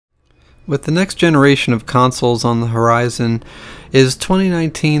With the next generation of consoles on the horizon, is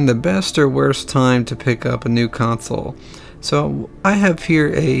 2019 the best or worst time to pick up a new console? So I have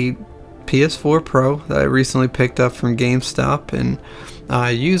here a Ps4 Pro that I recently picked up from GameStop, and I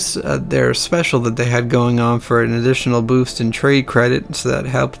used their special that they had going on for an additional boost in trade credit, so that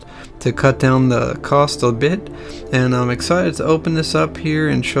helped to cut down the cost a bit. And I'm excited to open this up here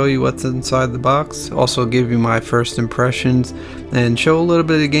and show you what's inside the box, also give you my first impressions and show a little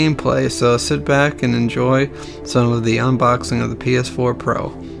bit of gameplay. So sit back and enjoy some of the unboxing of the Ps4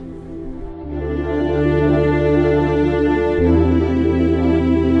 Pro.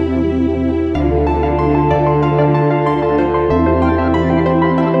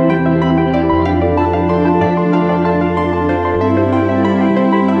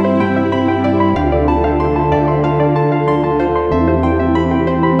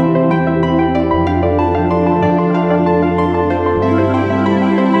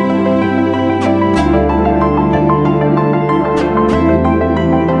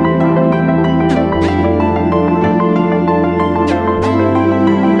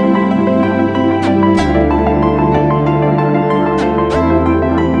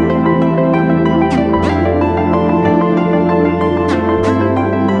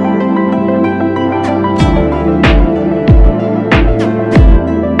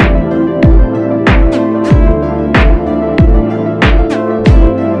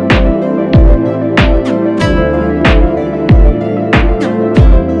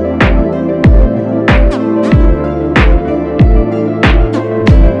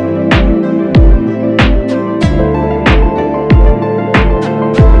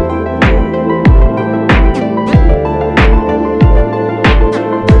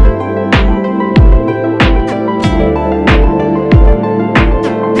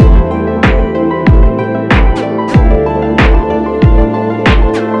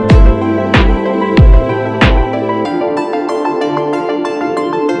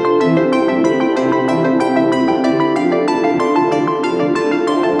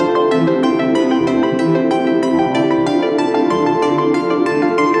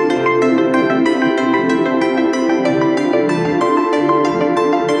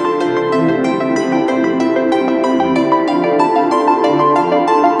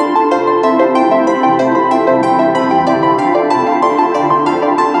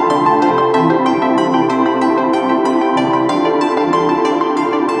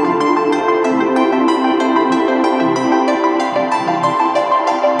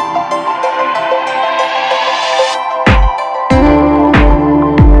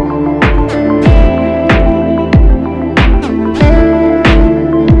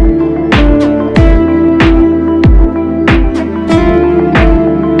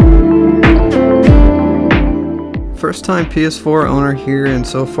 First time PS4 owner here, and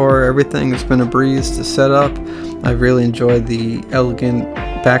so far everything has been a breeze to set up. I've really enjoyed the elegant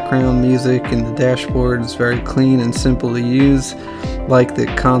background music, and the dashboard is very clean and simple to use. Like the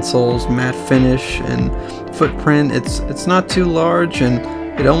console's matte finish and footprint, it's not too large, and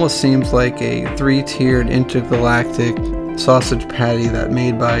it almost seems like a three-tiered intergalactic sausage patty that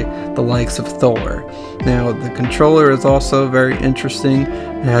made by the likes of Thor. Now the controller is also very interesting.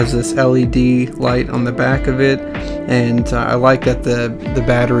 It has this LED light on the back of it, and I like that the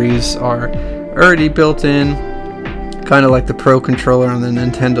batteries are already built in, kind of like the Pro controller on the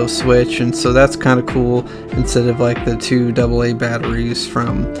Nintendo Switch, and so that's kind of cool instead of like the two AA batteries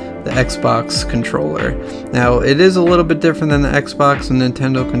from the Xbox controller. Now it is a little bit different than the Xbox and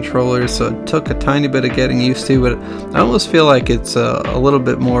Nintendo controllers, so it took a tiny bit of getting used to, but I almost feel like it's a little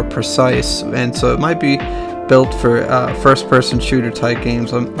bit more precise, and so it might be built for first-person shooter type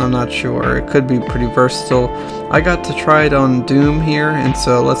games. I'm not sure. It could be pretty versatile. I got to try it on Doom here, and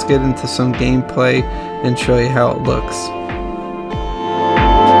so let's get into some gameplay and show you how it looks.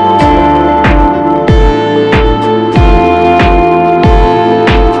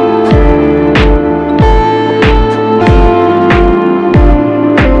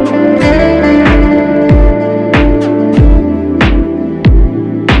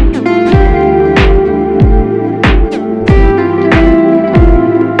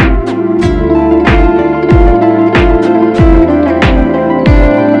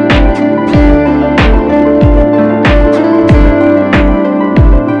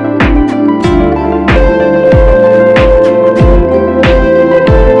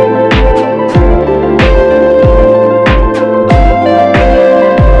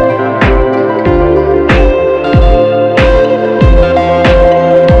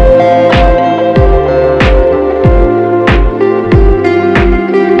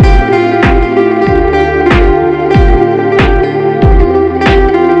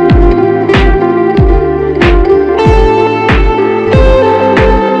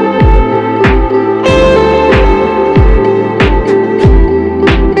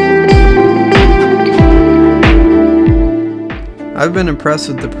 I've been impressed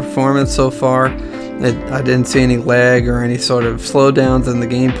with the performance so far. I didn't see any lag or any sort of slowdowns in the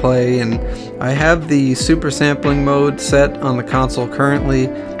gameplay, and I have the super sampling mode set on the console currently.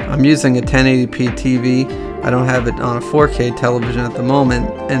 I'm using a 1080p TV. I don't have it on a 4K television at the moment,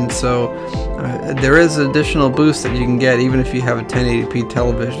 and so there is additional boost that you can get even if you have a 1080p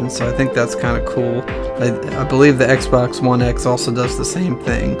television, so I think that's kind of cool. I believe the Xbox One X also does the same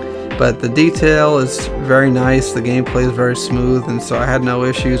thing. But the detail is very nice, the gameplay is very smooth, and so I had no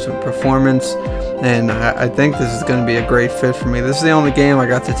issues with performance, and I think this is going to be a great fit for me. This is the only game I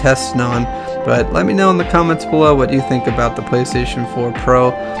got to test on, but let me know in the comments below what you think about the PlayStation 4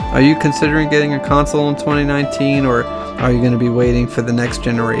 Pro. Are you considering getting a console in 2019, or are you going to be waiting for the next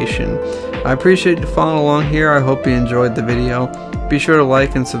generation? I appreciate you following along here. I hope you enjoyed the video. Be sure to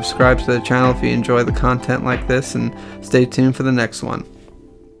like and subscribe to the channel if you enjoy the content like this, and stay tuned for the next one.